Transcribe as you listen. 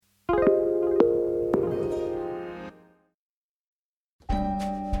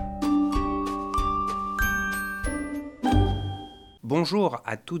Bonjour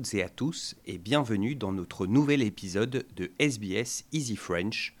à toutes et à tous et bienvenue dans notre nouvel épisode de SBS Easy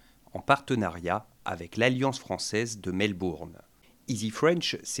French en partenariat avec l'Alliance française de Melbourne. Easy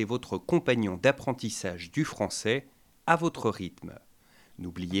French, c'est votre compagnon d'apprentissage du français à votre rythme.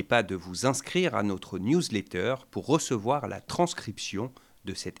 N'oubliez pas de vous inscrire à notre newsletter pour recevoir la transcription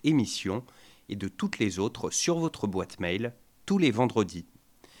de cette émission et de toutes les autres sur votre boîte mail tous les vendredis.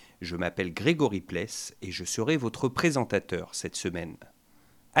 Je m'appelle Grégory Pless et je serai votre présentateur cette semaine.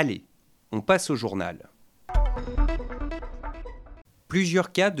 Allez, on passe au journal.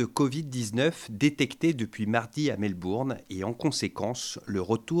 Plusieurs cas de Covid-19 détectés depuis mardi à Melbourne et en conséquence le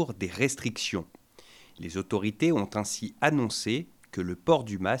retour des restrictions. Les autorités ont ainsi annoncé que le port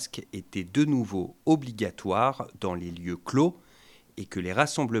du masque était de nouveau obligatoire dans les lieux clos et que les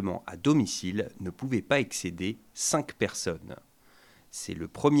rassemblements à domicile ne pouvaient pas excéder 5 personnes. C'est le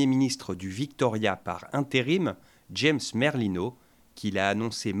Premier ministre du Victoria par intérim, James Merlino, qui l'a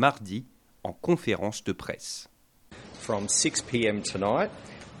annoncé mardi en conférence de presse. From 6 p.m. tonight,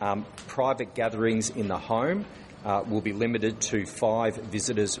 private gatherings in the home will be limited to 5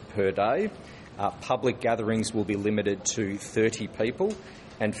 visitors per day. Public gatherings will be limited to 30 people,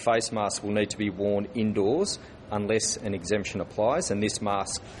 and face masks will need to be worn indoors unless an exemption applies, and this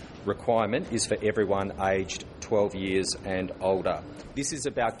mask requirement is for everyone aged 12 years and older. This is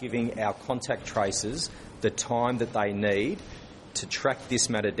about giving our contact tracers the time that they need to track this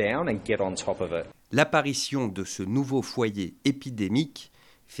matter down and get on top of it. L'apparition de ce nouveau foyer épidémique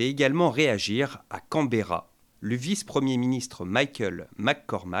fait également réagir à Canberra. Le vice-premier ministre Michael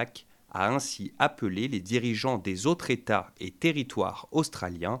McCormack a ainsi appelé les dirigeants des autres États et territoires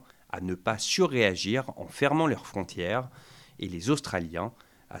australiens à ne pas surréagir en fermant leurs frontières et les Australiens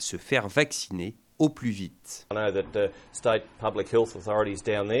à se faire vacciner au plus vite. I know that state public health authorities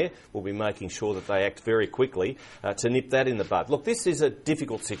down there will be making sure that they act very quickly to nip that in the bud. Look, this is a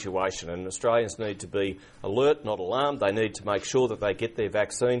difficult situation and Australians need to be alert, not alarmed. They need to make sure that they get their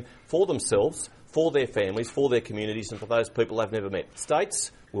vaccine for themselves, for their families, for their communities and for those people they've never met.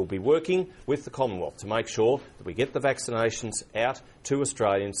 States will be working with the Commonwealth to make sure that we get the vaccinations out to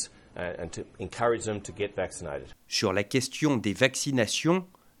Australians and to encourage them to get vaccinated. Sur la question des vaccinations,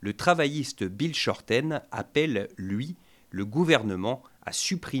 le travailliste Bill Shorten appelle, lui, le gouvernement à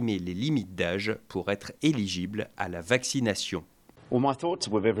supprimer les limites d'âge pour être éligible à la vaccination. Well, my thoughts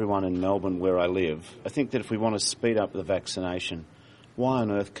are with everyone in Melbourne where I live. I think that if we want to speed up the vaccination, why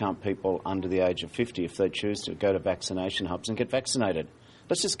on earth can't people under the age of 50, if they choose to, go to vaccination hubs and get vaccinated?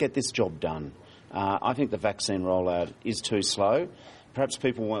 Let's just get this job done. I think the vaccine rollout is too slow. Perhaps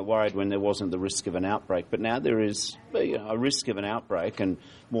people weren't worried when there wasn't the risk of an outbreak, but now there is a risk of an outbreak and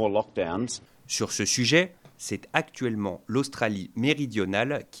more lockdowns. Sur ce sujet, c'est actuellement l'Australie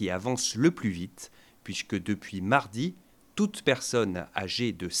méridionale qui avance le plus vite, puisque depuis mardi, toute personne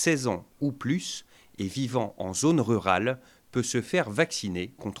âgée de 16 ans ou plus et vivant en zone rurale peut se faire vacciner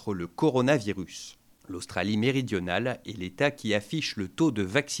contre le coronavirus. L'Australie méridionale est l'État qui affiche le taux de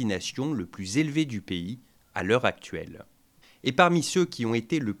vaccination le plus élevé du pays à l'heure actuelle. Et parmi ceux qui ont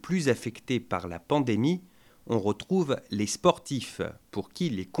été le plus affectés par la pandémie, on retrouve les sportifs pour qui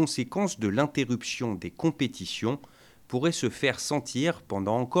les conséquences de l'interruption des compétitions pourraient se faire sentir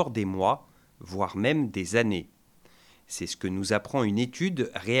pendant encore des mois, voire même des années. C'est ce que nous apprend une étude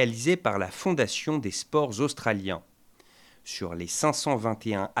réalisée par la Fondation des sports australiens. Sur les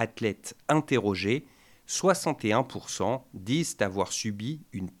 521 athlètes interrogés, 61% disent avoir subi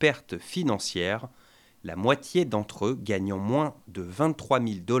une perte financière, la moitié d'entre eux gagnant moins de 23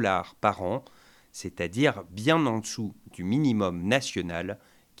 000 $ par an, c'est-à-dire bien en dessous du minimum national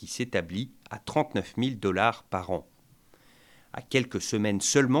qui s'établit à 39 000 $ par an. À quelques semaines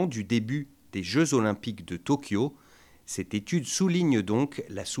seulement du début des Jeux olympiques de Tokyo, cette étude souligne donc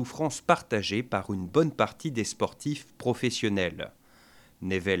la souffrance partagée par une bonne partie des sportifs professionnels.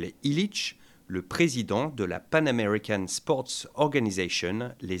 Neville Illich, le président de la Pan American Sports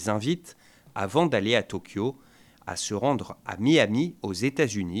Organization, les invite, avant d'aller à Tokyo, à se rendre à Miami, aux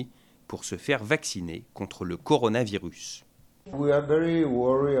États-Unis, pour se faire vacciner contre le coronavirus. We are very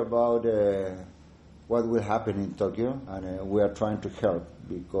worried about what will happen in Tokyo, and we are trying to help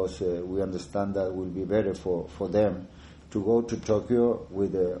because we understand that it will be better for them to go to Tokyo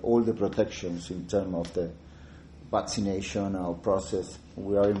with all the protections in terms of the vaccination process.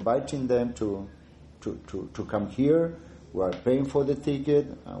 We are inviting them to come here. We are paying for the ticket,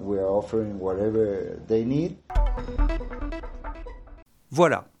 and we are offering whatever they need.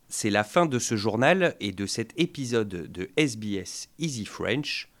 Voilà, c'est la fin de ce journal et de cet épisode de SBS Easy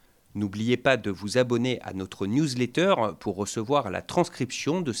French. N'oubliez pas de vous abonner à notre newsletter pour recevoir la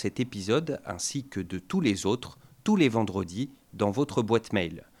transcription de cet épisode ainsi que de tous les autres tous les vendredis dans votre boîte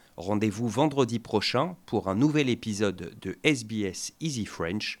mail. Rendez-vous vendredi prochain pour un nouvel épisode de SBS Easy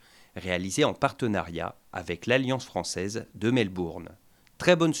French, réalisé en partenariat avec l'Alliance française de Melbourne.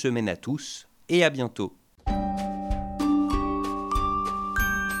 Très bonne semaine à tous et à bientôt.